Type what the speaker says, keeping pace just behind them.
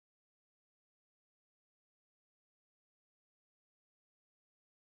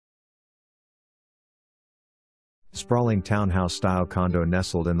Sprawling townhouse-style condo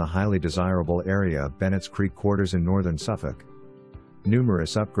nestled in the highly desirable area of Bennett's Creek Quarters in northern Suffolk.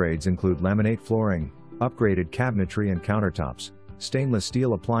 Numerous upgrades include laminate flooring, upgraded cabinetry and countertops, stainless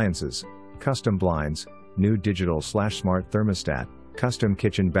steel appliances, custom blinds, new digital/smart thermostat, custom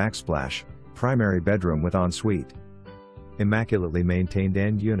kitchen backsplash, primary bedroom with ensuite, immaculately maintained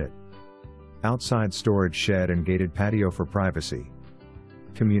end unit, outside storage shed and gated patio for privacy,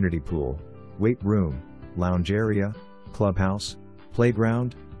 community pool, weight room, lounge area, clubhouse,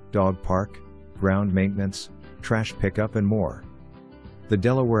 playground, dog park, ground maintenance, trash pickup and more. The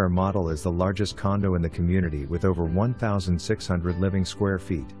Delaware model is the largest condo in the community with over 1,600 living square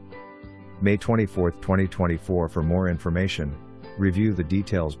feet. May 24, 2024. For more information, review the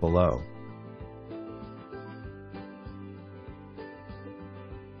details below.